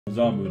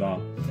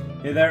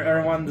Hey there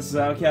everyone, this is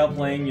a2xt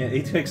playing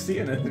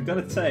a2xt, and I'm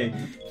gonna say,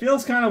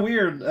 feels kind of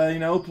weird, you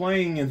know,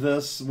 playing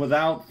this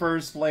without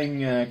first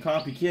playing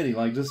Copy Kitty,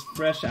 like just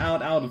fresh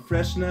out of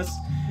freshness.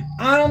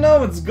 I don't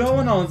know what's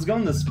going on. It's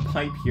going this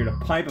pipe here, the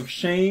pipe of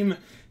shame.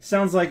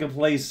 Sounds like a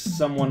place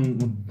someone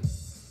would...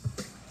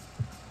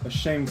 a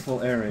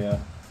shameful area.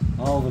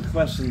 All the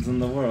questions in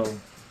the world.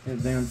 Hey,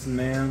 dancing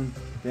man,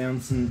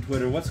 dancing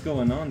Twitter, what's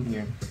going on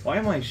here? Why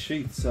am I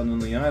sheet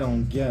suddenly? I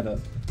don't get it.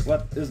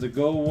 What is the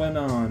going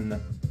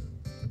on?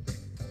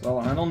 Well,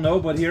 I don't know,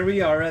 but here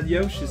we are at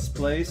Yoshi's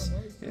place.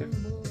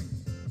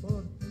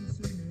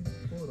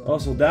 Oh,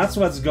 so that's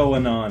what's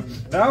going on.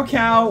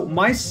 a2xt,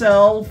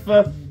 myself,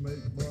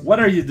 what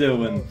are you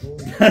doing?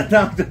 The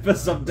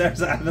octopus up there's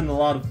having a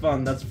lot of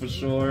fun, that's for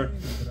sure.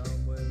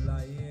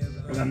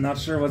 And I'm not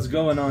sure what's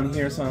going on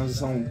here, so I'll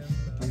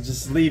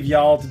just leave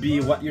y'all to be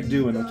what you're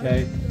doing,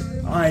 okay?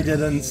 I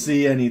didn't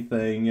see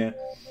anything.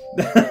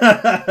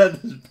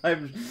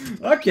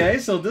 Okay,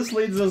 so this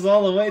leads us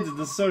all the way to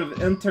this sort of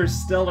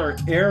interstellar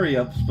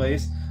area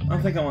place. I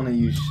don't think I want to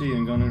use she.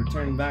 I'm going to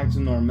return back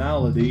to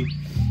normality.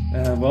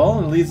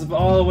 Well, it leads us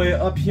all the way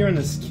up here in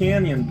this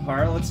canyon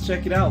part. Let's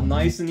check it out.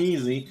 Nice and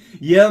easy.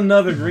 Yet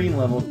another green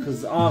level,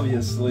 because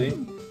obviously...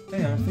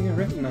 Hey, I think I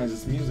recognize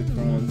this music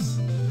for once.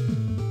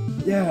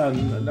 Yeah,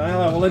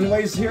 well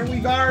anyways, here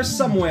we are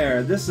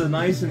somewhere. This is a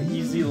nice and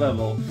easy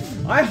level.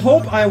 I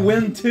hope I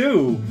win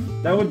too.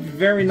 That would be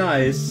very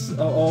nice.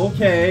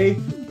 Okay.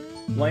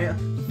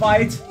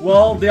 Fight.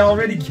 Well, they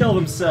already killed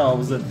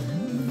themselves.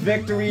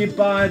 Victory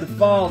by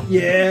default.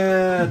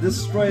 Yeah,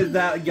 destroy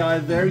that guy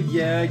there.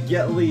 Yeah,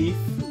 get leaf.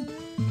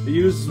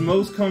 Use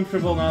most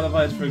comfortable, not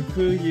advised for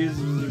crew. Use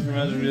for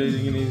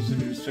measuring and needs to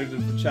be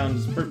restricted for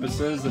challenges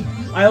purposes.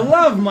 I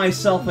love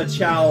myself a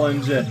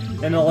challenge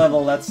in a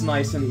level that's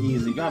nice and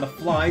easy. Gotta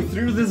fly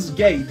through this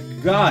gate.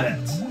 Got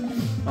it.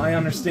 I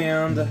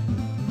understand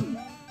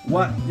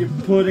what you're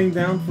putting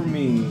down for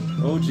me.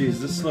 Oh jeez,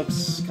 this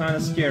looks kind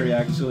of scary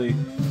actually.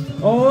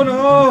 Oh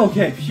no!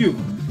 Okay, phew.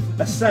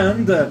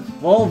 Ascend.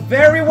 Well,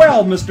 very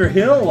well, Mr.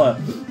 Hill.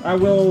 I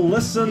will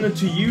listen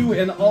to you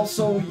and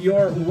also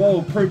your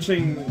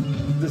perching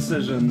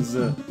decisions.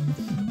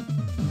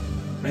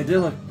 I did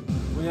like,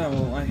 yeah,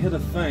 well, I hit a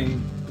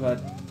thing,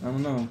 but I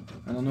don't know.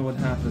 I don't know what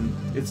happened.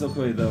 It's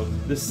okay though.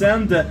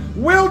 Descend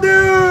will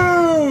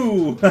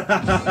do.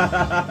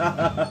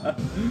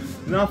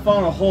 Not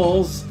fall in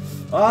holes.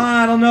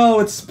 I don't know.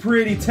 It's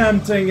pretty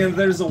tempting, and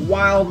there's a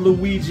wild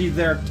Luigi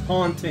there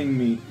taunting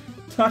me.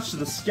 Touch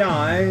the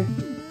sky.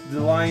 The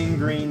lying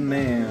green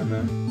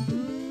man.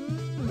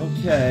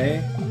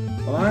 Okay.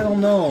 Well, I don't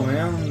know,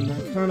 man.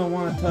 I kind of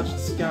want to touch the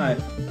sky.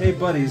 Hey,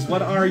 buddies,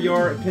 what are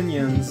your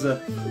opinions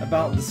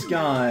about the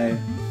sky?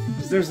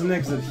 Because there's an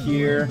exit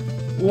here.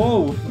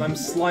 Whoa, I'm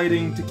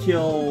sliding to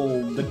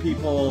kill the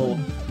people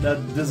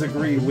that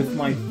disagree with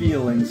my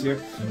feelings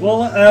here. Well,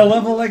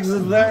 level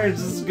exit there.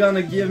 It's just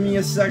gonna give me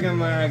a second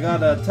there. I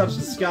gotta touch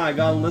the sky. I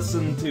gotta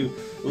listen to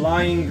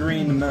lying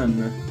green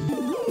men.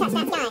 Touch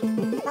that sky.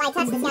 Well, I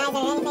touch the sky. Is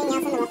there anything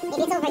else in the world?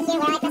 Maybe it's over here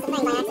where I pressed the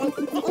thing by accident.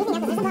 Is there anything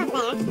else? There's a block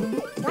there.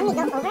 Do you want me to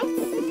go over it? I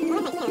don't know if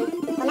I can.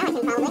 Well, now I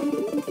can probably.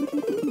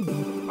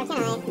 Or can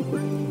I?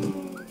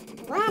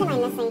 What am I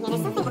missing here?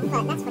 There's something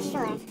afoot, that's for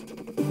sure.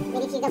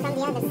 Maybe if you go from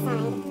the other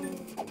side.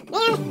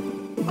 Man!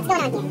 What's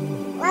going on here?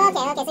 Well, okay,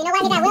 so you know what? I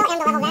think I will end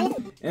the level then.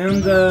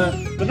 And,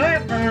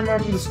 tonight I'm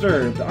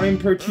undisturbed. I'm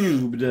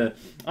perturbed.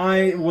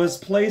 I was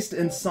placed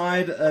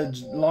inside a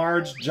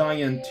large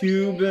giant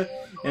tube,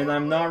 and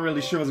I'm not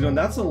really sure what's going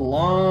on. That's a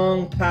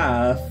long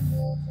path.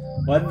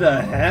 What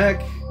the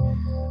heck?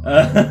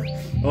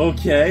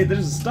 Okay,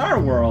 there's a Star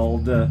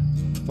World.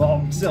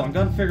 Well, still, I'm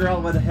gonna figure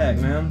out what the heck,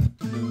 man.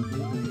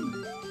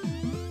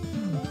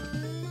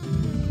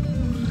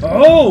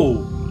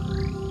 Oh!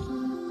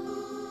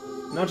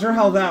 Not sure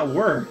how that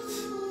worked.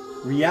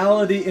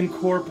 Reality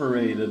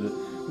Incorporated.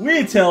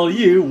 We tell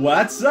you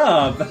what's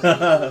up!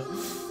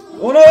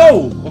 Oh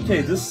no!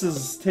 Okay, this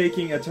is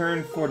taking a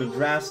turn for the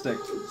drastic.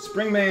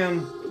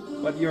 Springman,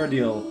 what's your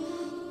deal?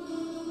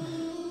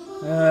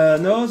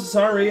 No,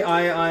 sorry,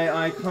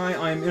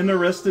 I'm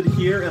interested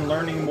here in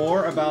learning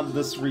more about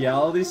this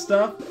reality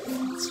stuff.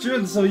 It's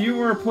true, so you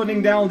were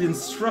putting down the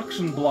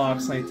instruction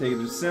blocks, I take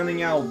it,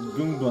 sending out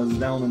Goombas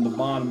down in the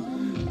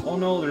bottom. Oh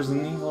no, there's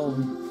an evil,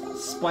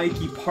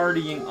 spiky,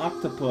 partying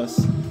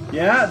octopus.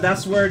 Yeah,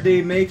 that's where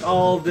they make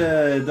all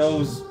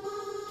those...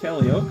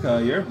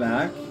 Kalioka, you're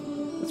back.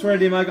 That's where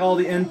they make all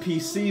the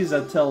NPCs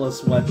that tell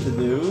us what to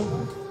do.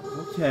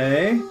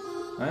 Okay,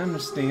 I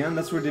understand.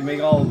 That's where they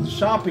make all the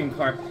shopping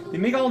cart. They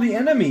make all the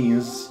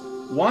enemies.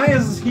 Why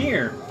is this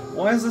here?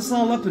 Why is this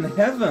all up in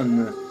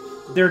heaven?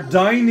 They're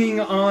dining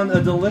on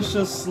a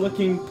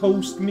delicious-looking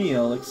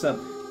post-meal, except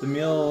the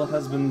meal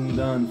has been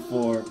done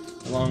for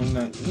a long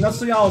night.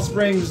 Nutsuyal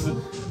Springs,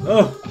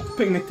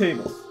 picnic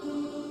tables.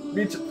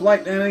 Beach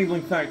flight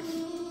enabling fact.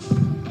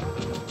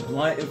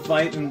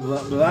 Fight and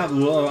blah, blah,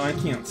 blah, I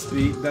can't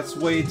speak. That's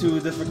way too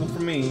difficult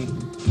for me.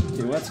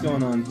 Okay, what's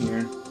going on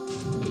here?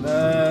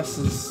 This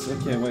is...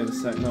 Okay, wait a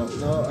sec. No,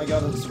 I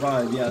gotta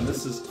survive. Yeah,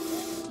 this is...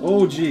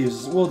 Oh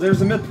jeez. Well,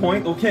 there's a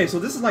midpoint. Okay, so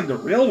this is like the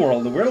real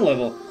world, the real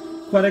level.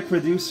 Aquatic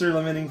producer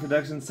limiting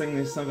production,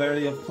 saying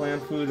severity of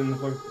plant food and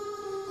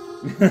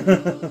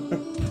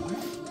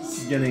this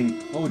is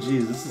getting. Oh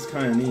jeez, this is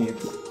kind of neat.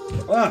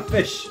 Ah,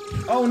 fish.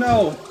 Oh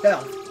no,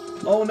 health.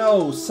 Oh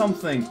no,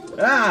 something.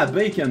 Ah,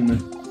 bacon.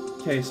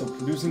 Okay, so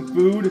producing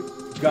food.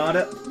 Got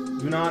it.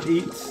 Do not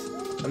eat.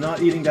 I'm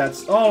not eating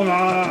that. Oh,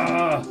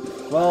 ah!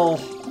 Well,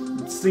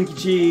 stinky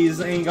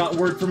cheese ain't got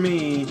word for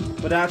me,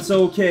 but that's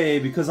okay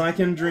because I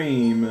can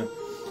dream.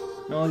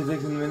 Only the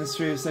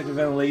administrative sector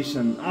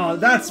ventilation. Oh,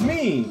 that's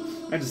me!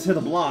 I just hit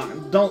a block.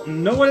 Don't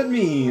know what it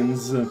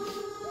means. And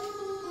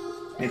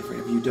for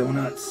you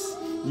donuts,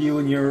 you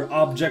and your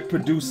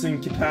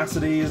object-producing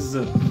capacities.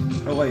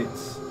 Oh wait,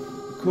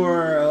 the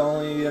core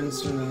only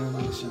administrative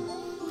admission.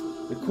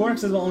 The core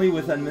is only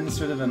with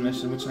administrative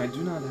admission, which I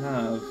do not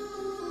have.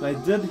 But I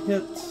did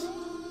hit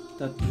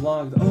that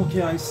block.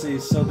 Okay, I see.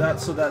 So that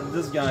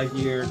this guy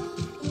here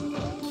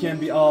can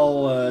be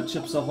all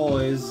Chips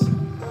Ahoy's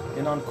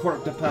and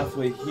uncork the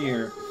pathway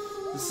here.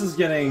 This is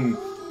getting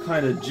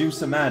kind of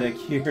juice-o-matic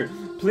here.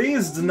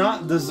 Please do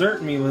not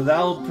desert me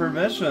without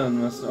permission,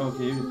 Mr.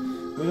 Okay,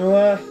 you know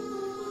what?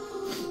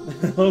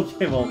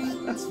 Okay, well,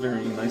 that's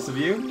very nice of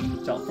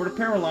you. Shout for the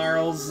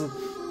parallels.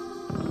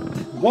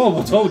 Whoa,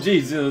 oh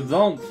jeez,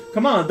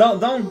 come on,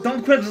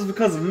 don't quit just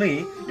because of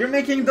me. You're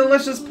making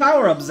delicious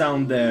power-ups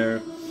down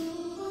there.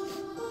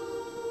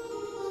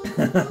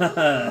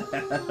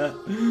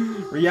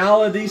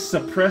 Reality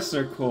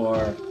suppressor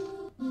core.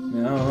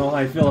 Yeah, I don't know how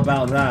I feel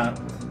about that.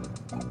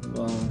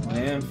 Well, I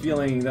am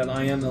feeling that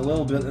I am a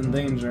little bit in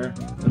danger,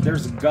 but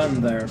there's a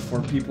gun there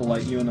for people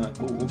like you and I.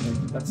 Oh, okay,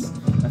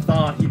 I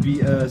thought he'd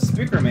be a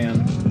speaker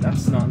man.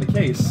 That's not the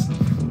case.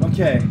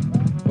 Okay,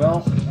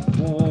 well,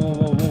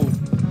 whoa.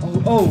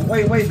 Oh,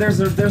 wait, there's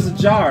a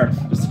jar.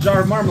 There's a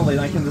jar of marmalade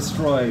I can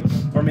destroy,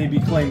 or maybe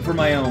claim for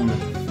my own.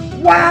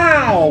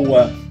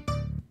 Wow!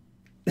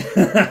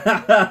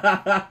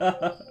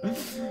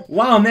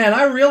 Wow, man,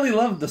 I really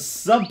love the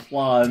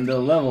subplot in the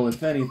level,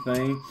 if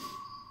anything.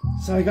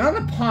 So I got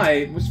a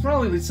pipe, which is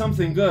probably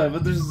something good,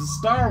 but there's a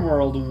Star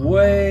World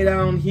way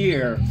down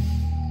here.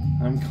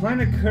 I'm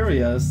kind of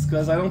curious,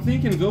 because I don't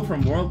think you can go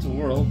from world to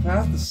world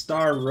past the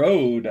Star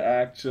Road,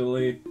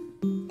 actually.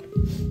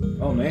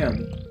 Oh,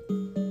 man.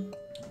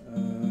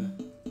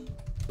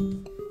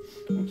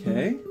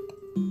 Okay.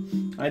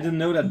 I didn't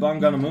know that bomb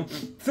got a move.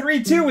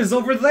 3-2 is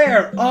over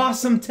there!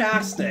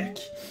 Awesome-tastic!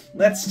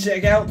 Let's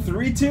check out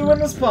 3-2 in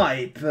this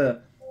pipe!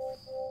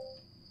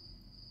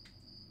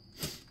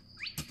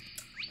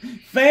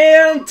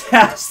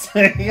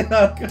 Fantastic!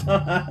 Oh,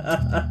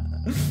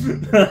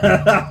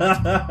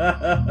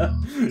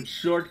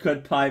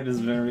 shortcut pipe is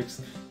very...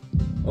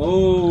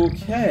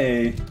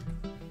 Okay.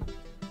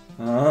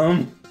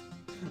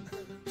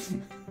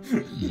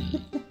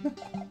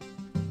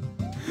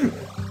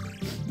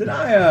 Did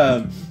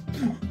I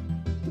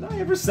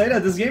ever say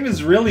that this game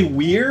is really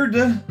weird?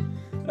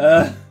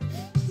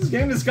 This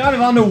game is kind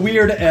of on the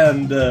weird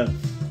end.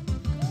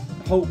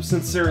 Hope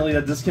sincerely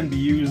that this can be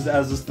used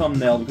as a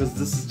thumbnail, because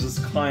this is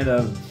just kind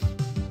of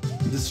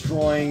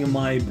destroying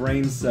my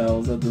brain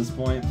cells at this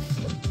point.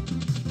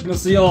 We'll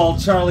see all,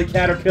 Charlie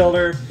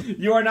Caterpillar.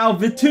 You are now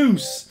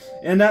Vitus!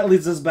 And that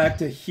leads us back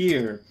to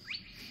here.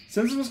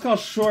 Since it was called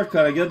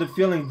Shortcut, I get the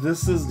feeling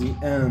this is the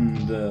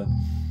end.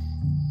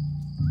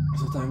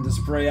 So time to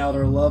spray out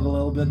our love a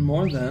little bit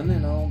more then,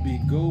 and I'll be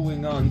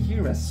going on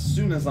here as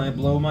soon as I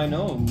blow my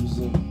nose.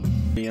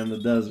 In the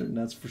desert,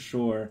 that's for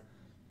sure.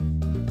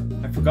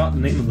 I forgot the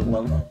name of the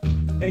level.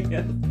 I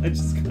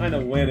just kind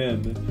of went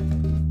in.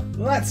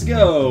 Let's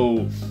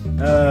go!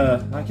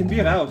 I can be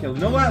an outkill.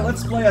 You know what?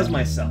 Let's play as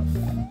myself.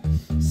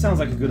 Sounds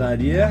like a good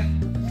idea.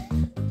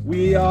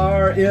 We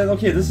are in...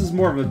 Okay, this is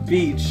more of a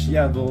beach.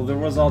 Yeah, well, there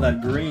was all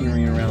that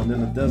greenery around in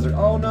the desert.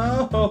 Oh,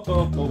 no! Oh,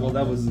 well,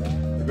 that was...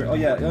 Oh,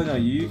 yeah. Oh, no,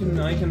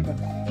 I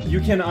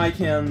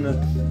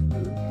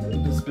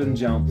can... Spin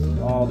jump.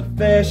 All the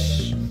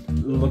fish.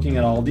 Looking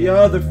at all the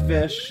other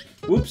fish.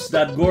 Oops,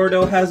 that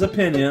Gordo has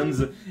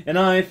opinions. And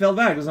I fell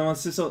back because I want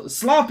to see... So,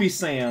 sloppy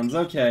sands.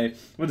 Okay.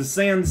 With the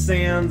sands,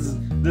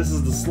 this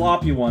is the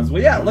sloppy ones.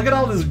 Well, yeah, look at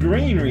all this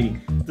greenery.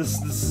 This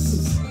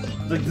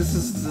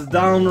is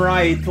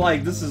downright,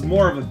 like, this is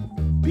more of a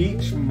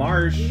beach,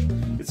 marsh.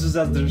 It's just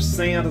that there's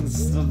sand and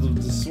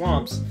the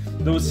swamps.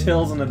 Those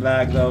hills in the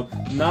back, though,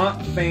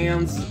 not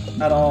fans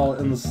at all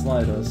in the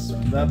slightest.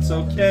 That's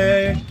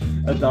okay.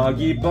 A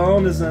doggy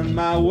bone is in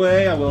my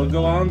way. I will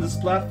go on this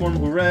platform,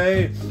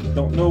 hooray.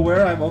 Don't know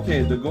where I'm...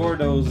 Okay, the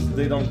Gordos,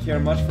 they don't care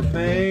much for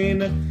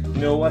pain.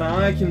 You know what,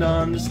 I can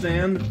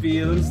understand the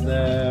feelings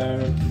there.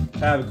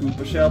 Have a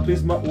Koopa shell,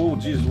 please. Oh,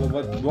 jeez,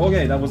 what?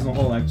 Okay, that wasn't a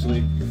hole,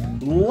 actually.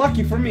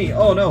 Lucky for me.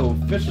 Oh, no,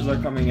 fishes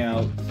are coming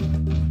out.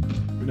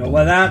 You know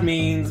what that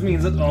means? It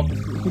means that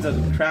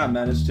the crab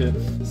managed to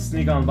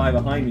sneak on by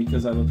behind me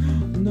because I was...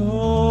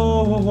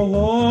 No!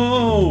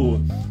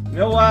 You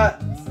know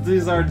what?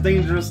 These are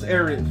dangerous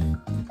areas.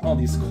 all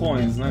these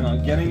coins, and I'm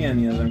not getting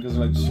any of them because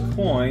they're like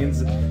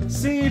coins.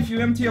 See, if you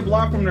empty a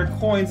block from their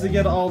coins, they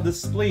get all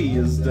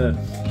displeased. They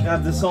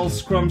have this all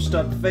scrunched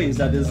up face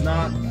that is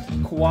not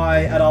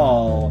kawaii at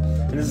all.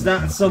 And is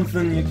that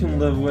something you can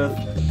live with?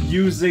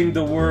 Using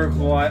the word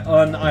kawaii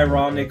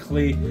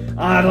unironically?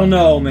 I don't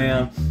know,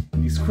 man.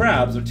 These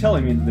crabs are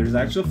telling me that there's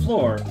actually a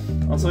floor.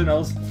 Also, you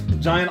know,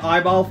 giant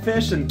eyeball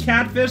fish and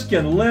catfish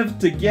can live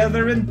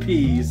together in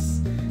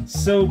peace.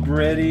 So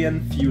pretty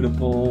and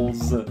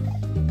beautifuls.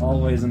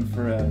 Always and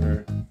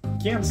forever.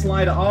 Can't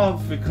slide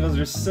off because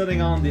you're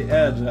sitting on the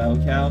edge,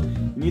 cow.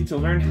 You need to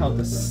learn how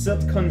to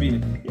sit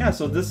convenient. Yeah,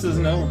 so this is,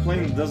 you know, we're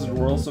playing the Desert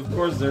World, so of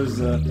course there's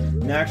a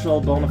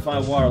natural bona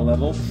fide water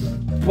level.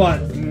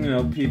 But, you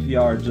know,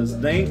 PPR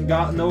just, they ain't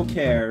got no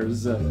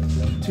cares.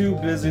 Too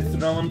busy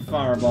throwing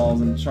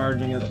fireballs and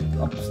charging it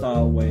up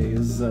style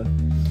ways.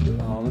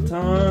 All the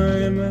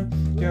time.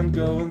 Can't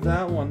go in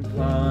that one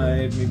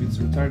pipe. Maybe it's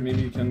retarded,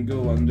 maybe you can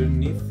go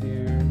underneath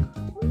here.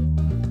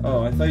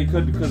 Oh, I thought you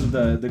could because of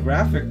the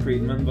graphic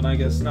treatment, but I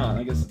guess not.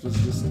 I guess it was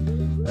just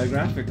a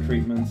graphic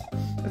treatment.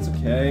 That's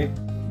okay.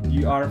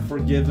 You are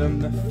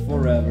forgiven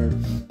forever.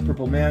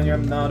 Purple man,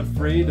 I'm not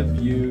afraid of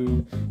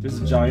you. There's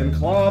a giant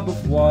glob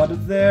of water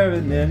there,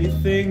 and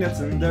anything that's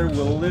in there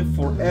will live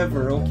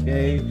forever,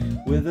 okay,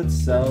 with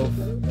itself.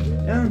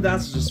 And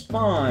that's just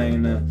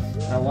fine.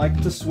 I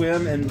like to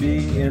swim and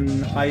being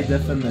in high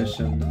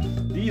definition.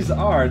 These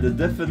are the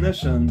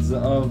definitions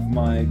of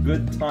my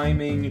good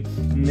timing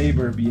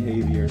neighbor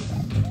behavior.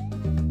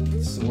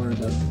 It's a word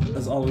that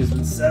has always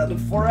been said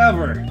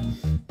forever.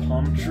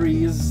 Palm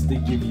trees, they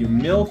give you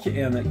milk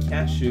and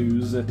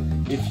cashews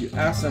if you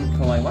ask them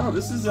polite. Wow,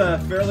 this is a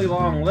fairly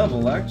long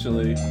level,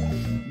 actually.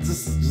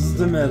 Just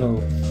the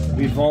middle.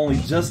 We've only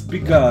just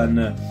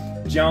begun.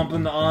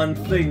 Jumping on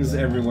things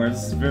everywhere.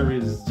 This is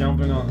just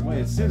jumping on.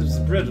 Wait, see, there's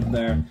a bridge up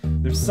there.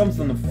 There's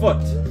something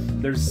afoot.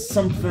 There's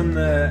something,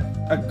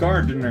 a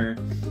gardener.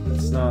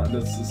 This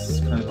is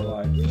kind of a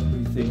lie.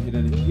 Anything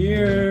hidden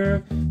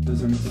here?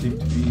 Doesn't seem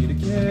to be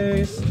the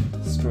case.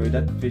 Destroy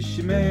that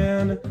fishy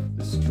man.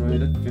 Destroy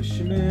that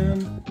fishy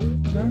man.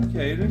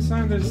 Okay, there's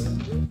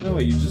no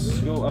way, you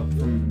just go up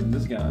from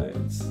this guy.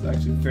 It's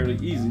actually fairly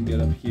easy to get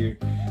up here.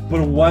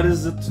 But what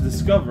is it to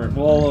discover?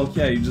 Well,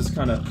 okay, you just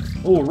kind of...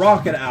 Oh,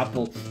 rocket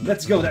apple.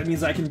 Let's go. That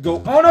means I can go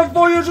on a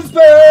voyage of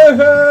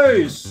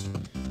space!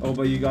 Oh,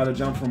 but you gotta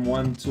jump from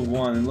 1 to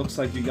 1. It looks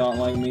like you got,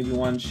 like, maybe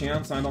one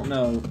chance. I don't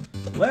know.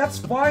 Let's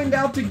find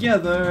out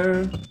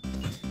together.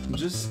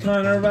 Just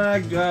kind of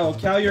go.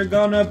 Cow, you're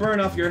gonna burn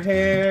off your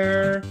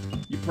hair.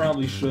 You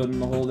probably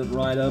shouldn't hold it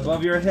right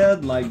above your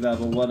head like that,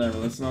 but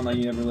whatever. It's not like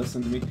you ever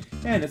listen to me.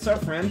 And it's our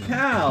friend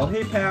Pal.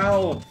 Hey,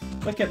 Pal.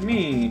 Look at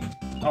me.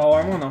 Oh,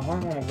 I wanna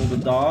hold a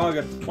dog.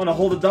 I wanna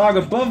hold a dog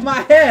above my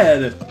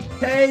head.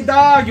 Hey,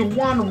 dog, you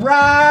want to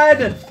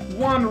ride?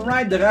 Want to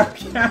ride the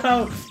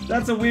cow?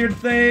 That's a weird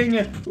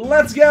thing.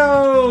 Let's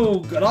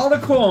go. Got all the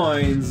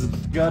coins.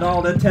 Got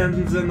all the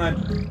tendons in that.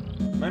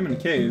 I'm in a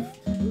cave.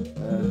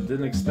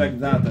 Didn't expect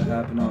that to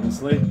happen,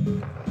 honestly.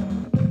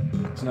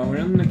 So now we're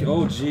in the...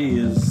 Oh,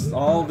 geez.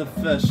 All the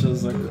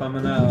fishes are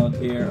coming out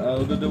here,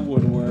 out of the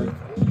woodwork.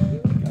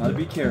 Gotta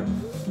be careful.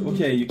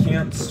 Okay, you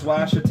can't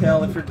swash your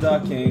tail if you're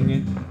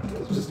ducking.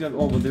 Just get...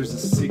 Oh, but there's a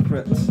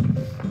secret...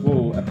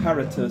 Whoa,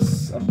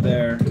 apparatus up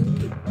there.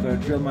 Gotta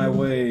drill my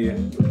way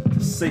to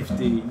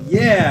safety.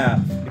 Yeah!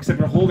 Except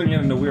we're holding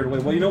it in a weird way.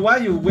 Well, you know why?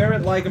 You wear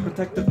it like a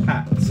protective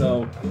hat.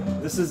 So,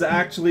 this is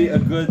actually a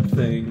good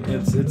thing.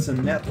 It's a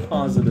net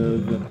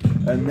positive,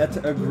 a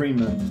net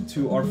agreement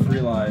to our free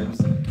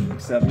lives.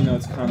 Except, you know,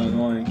 it's kind of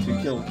annoying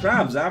to kill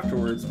crabs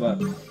afterwards, but,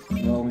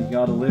 well, we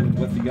gotta live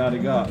with what we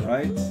got,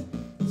 right?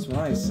 That's what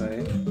I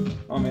say.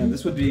 Oh man,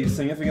 this would be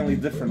significantly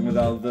different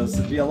without this.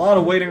 It'd be a lot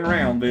of waiting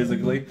around,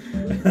 basically.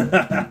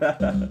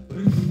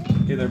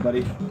 Hey there,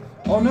 buddy.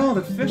 Oh no,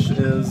 the fish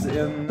is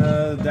in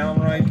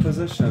downright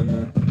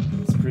position.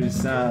 It's pretty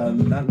sad.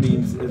 That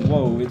means it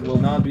will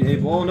not be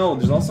able... Oh no,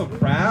 there's also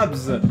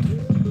crabs.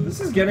 This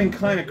is getting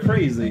kind of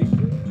crazy.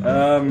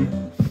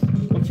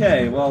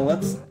 Okay, well,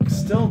 let's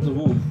still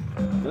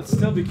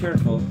be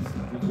careful.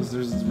 Because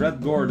there's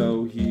Red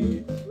Gordo,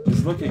 he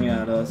is looking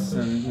at us,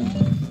 and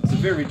he's a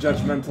very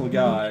judgmental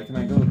guy. Can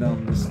I go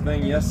down this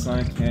thing? Yes,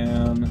 I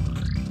can.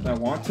 Do I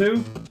want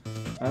to?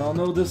 I don't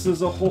know, this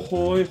is a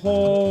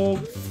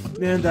ho-ho-ho,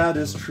 and that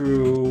is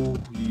true.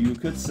 You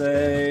could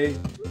say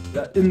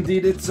that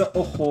indeed it's a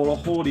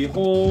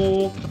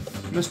ho-ho-ho-ho.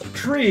 Mr.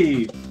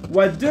 Tree,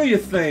 what do you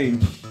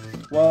think?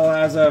 Well,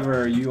 as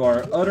ever, you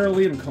are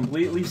utterly and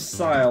completely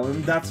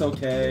silent. That's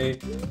okay.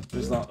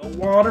 There's not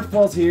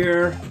waterfalls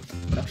here.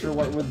 Not sure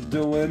what we're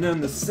doing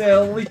in the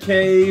silly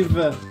cave.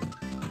 I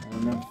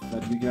don't know if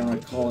I'd be gonna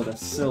call it a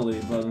silly,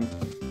 but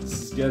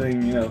this is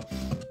getting, you know...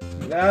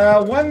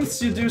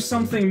 once you do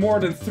something more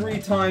than 3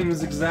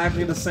 times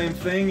exactly the same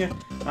thing,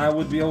 I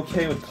would be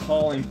okay with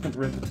calling it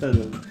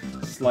repetitive.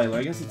 Slightly.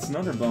 I guess it's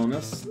another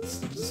bonus. It's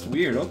just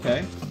weird,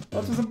 okay.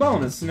 Well, it was a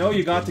bonus, you know,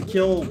 you got to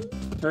kill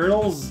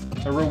turtles.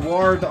 A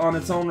reward on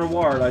its own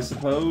reward, I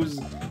suppose.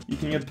 You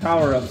can get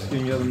power-ups, you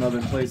can get in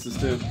other places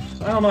too.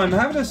 I don't know, I'm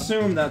having to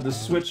assume that the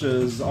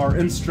switches are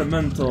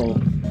instrumental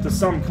to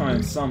some kind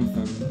of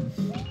something.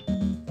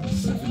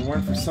 So if it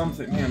weren't for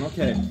something, man,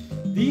 okay.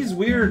 These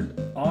weird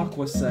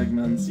aqua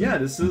segments, yeah,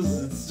 it's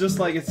just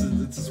like it's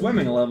a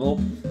swimming level.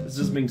 It's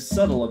just being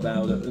subtle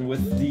about it, and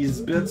with these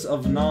bits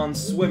of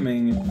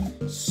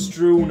non-swimming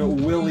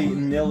strewn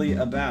willy-nilly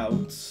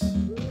about.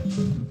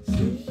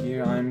 See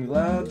here, I'm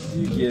glad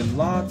you give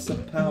lots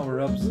of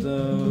power-ups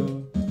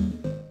though.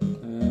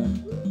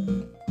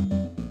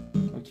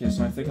 Okay,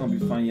 so I think I'll be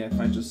fine. Yeah, if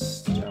I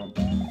just jump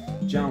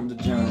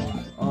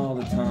all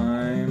the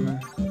time.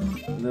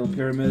 Little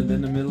pyramid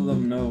in the middle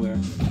of nowhere.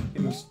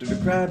 Hey, Mr. the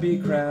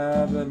Krabby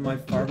Crab, my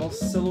fireball's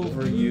still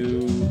over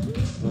you,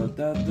 but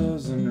that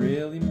doesn't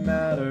really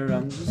matter.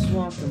 I'm just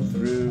walking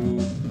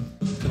through.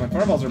 My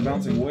fireballs are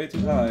bouncing way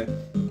too high.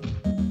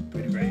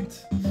 Pretty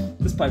great.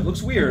 This pipe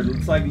looks weird.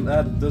 Looks like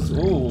that does.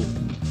 Oh,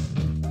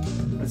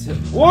 let's hit.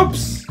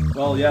 Whoops!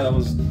 Well, yeah, that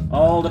was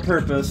all the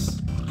purpose.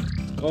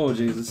 Oh,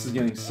 jeez, this is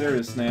getting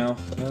serious now.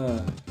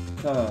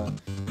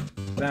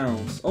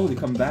 Bounce. Oh, they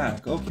come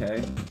back.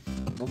 Okay.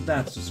 Well,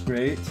 that's just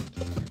great.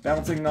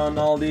 Bouncing on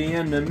all the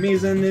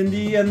enemies, and in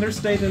the end they're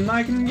state, and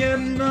I can get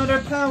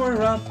another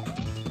power-up.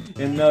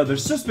 Another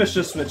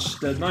suspicious switch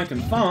that I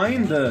can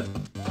find.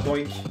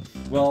 Boink.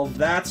 Well,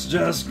 that's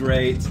just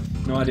great.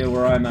 No idea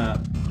where I'm at.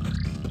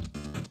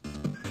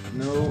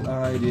 No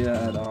idea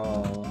at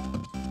all.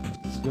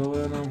 What's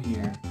going on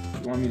here?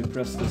 You want me to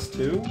press this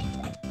too?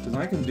 Because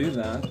I can do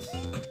that.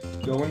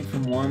 Going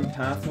from one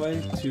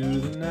pathway to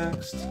the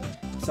next.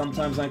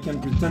 Sometimes I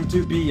can pretend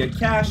to be a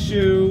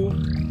cashew.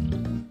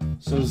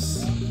 So,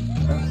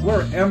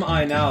 where am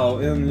I now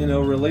in, you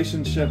know,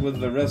 relationship with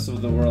the rest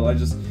of the world?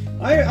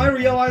 I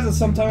realize that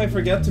sometimes I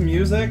forget to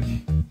music.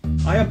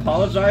 I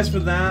apologize for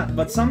that,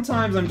 but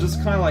sometimes I'm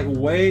just kind of like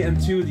way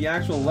into the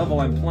actual level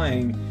I'm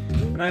playing,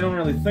 and I don't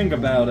really think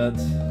about it.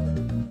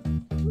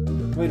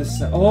 Wait a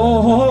sec.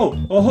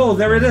 Oh,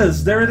 there it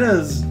is, there it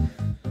is.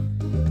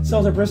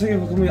 So they're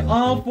pressing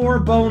all 4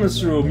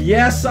 bonus room.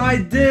 Yes,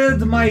 I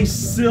did, my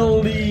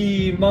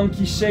silly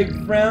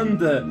monkey-shaped friend.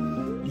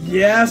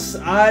 Yes,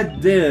 I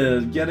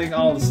did. Getting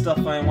all the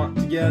stuff I want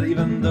to get,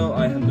 even though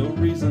I have no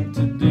reason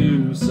to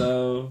do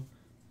so.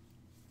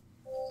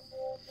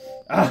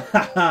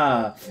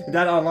 That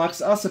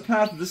unlocks us a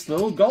path to this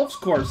little golf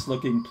course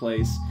looking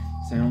place.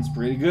 Sounds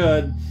pretty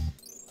good.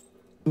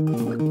 This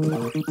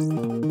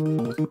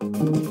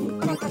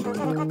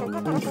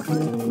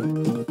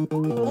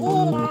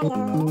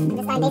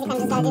time, basically, I'm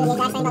just gonna do the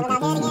exact same, but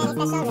without hitting any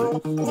special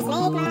road. And just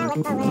make my way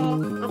forward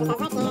as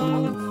fast as I can. That's all I do.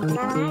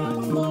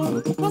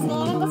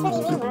 Persevere in this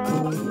really real world.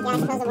 Yeah, I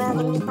suppose the world can be qualified as real.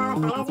 If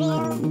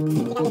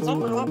you're gonna be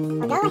jerk about it,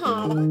 well, go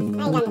ahead. I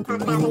ain't gonna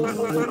talk about it,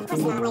 not, of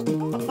course not. Like,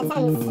 that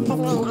sentence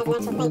doesn't really have an actual thing to be said. That doesn't really mean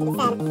much in the grand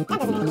scheme of things.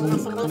 Oh, there's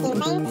a bouncing guy, just another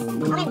kind of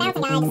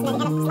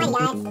slimy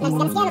guy. And I'm just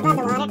gonna stand above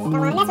the water. Don't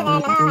wanna mess with him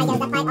at all. I guess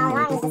that fight all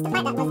along was just a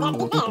fight that was there to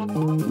be fair.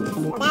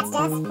 Well, that's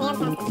just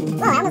fantastic.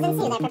 Whoa, I almost didn't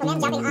see you there, Purple Man,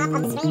 jumping off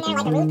the screen there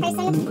like a rude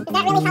person. Is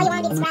that really how you want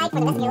to be described for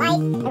the rest of your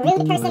life? A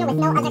rude person with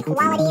no other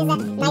qualities,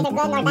 neither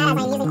good nor bad,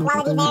 as I'm using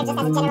quality there just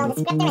as a general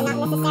descriptor and not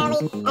necessarily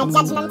a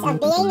judgment of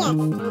being. I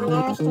don't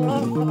know if you can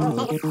live with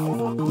okay, it was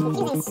a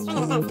confusing string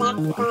of events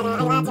there, but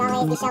I'm glad to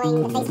always be showing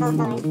the face full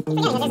forward. You're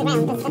forgetting that there's a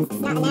ground, because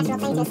that's not a natural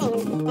thing to assume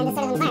in this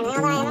sort of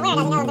environment,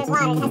 although I'm aware that you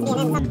know if there's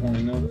water, it has to be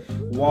an end.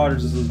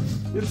 Water's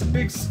it's a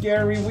big,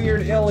 scary,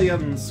 weird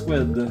alien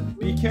squid.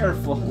 Be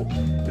careful.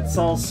 It's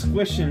all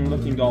squishing,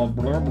 looking all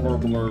blur blur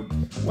blur.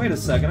 Wait a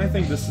second, I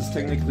think this is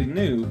technically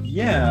new.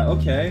 Yeah,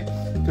 okay.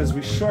 Because we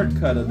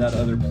shortcutted that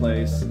other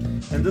place.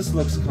 And this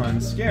looks kind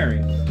of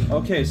scary.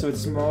 Okay, so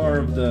it's more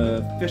of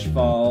the fish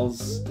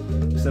balls.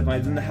 Except I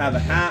didn't have a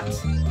hat.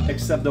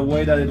 Except the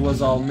way that it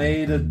was all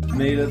made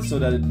it so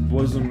that it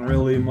wasn't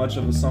really much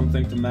of a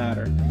something to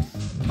matter.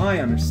 I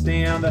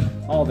understand.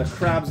 All the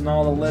crabs and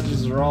all the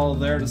ledges are all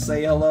there to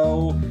say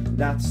hello.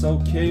 That's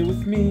okay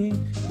with me.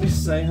 Please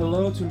say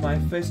hello to my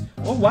face.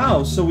 Oh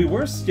wow, so we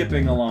were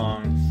skipping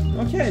along.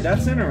 Okay,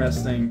 that's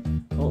interesting.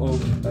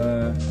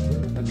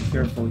 Gotta be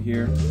careful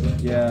here.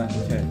 Yeah,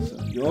 okay.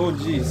 So, oh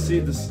geez, see,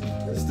 this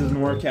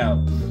didn't work out.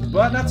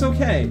 But that's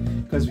okay,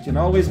 because we can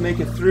always make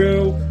it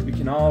through. We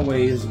can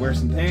always wear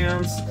some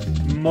pants.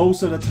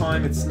 Most of the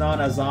time, it's not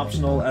as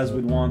optional as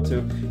we'd want to.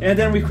 And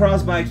then we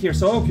cross back here.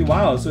 So, okay,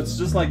 wow, so it's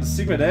just like the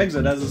secret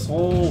exit has this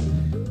whole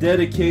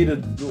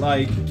dedicated,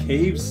 like,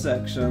 cave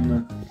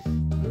section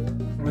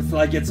with,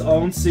 like, its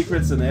own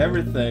secrets and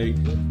everything.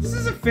 This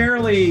is a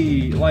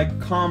fairly, like,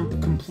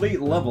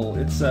 complete level.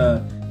 It's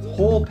a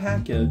whole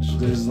package.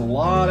 There's a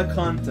lot of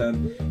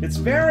content. It's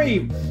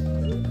very...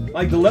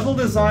 like, the level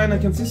design, I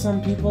can see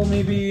some people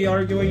maybe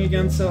arguing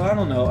against it. I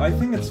don't know. I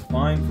think it's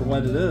fine for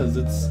what it is.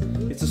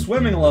 It's a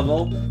swimming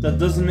level that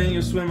doesn't mean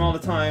you swim all the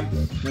time.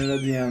 And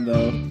at the end,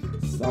 though,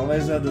 it's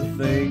always at the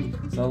thing.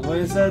 It's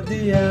always at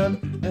the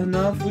end. And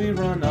off we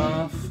run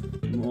off.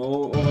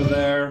 Oh, over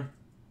there.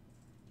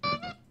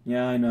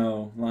 Yeah, I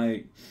know.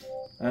 Like,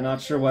 I'm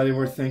not sure why they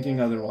were thinking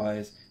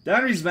otherwise.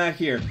 Diary's back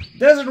here.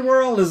 Desert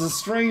World is a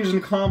strange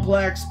and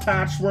complex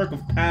patchwork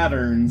of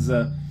patterns.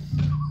 I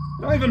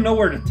don't even know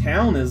where the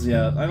town is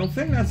yet. I don't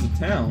think that's the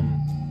town.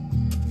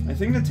 I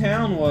think the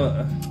town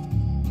was...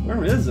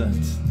 Where is it?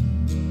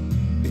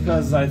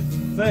 Because I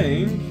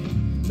think...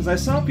 Because I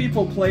saw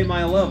people play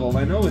my level.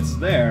 I know it's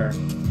there.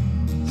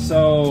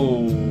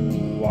 So...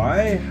 I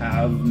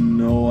have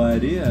no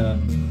idea.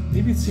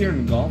 Maybe it's here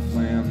in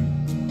Golfland.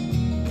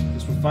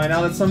 Guess we'll find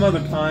out at some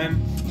other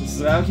time. This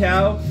is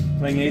SAJewers,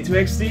 playing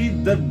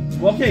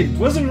a2xt. Okay, it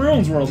was in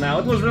Ruins World now.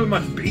 It was really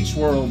much Beach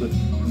World.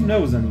 Who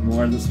knows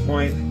anymore at this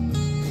point?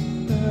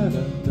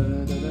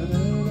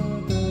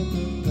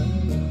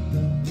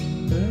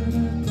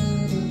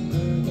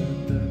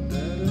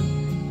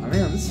 Oh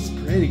man, this is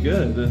pretty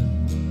good.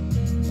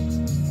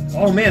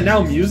 Oh man,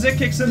 now music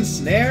kicks in,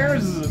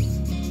 snares?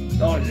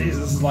 Oh jeez,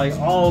 this is like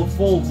all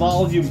full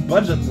volume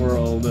budget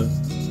world.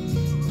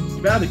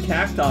 Too bad the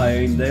cacti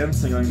ain't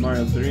dancing like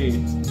Mario 3.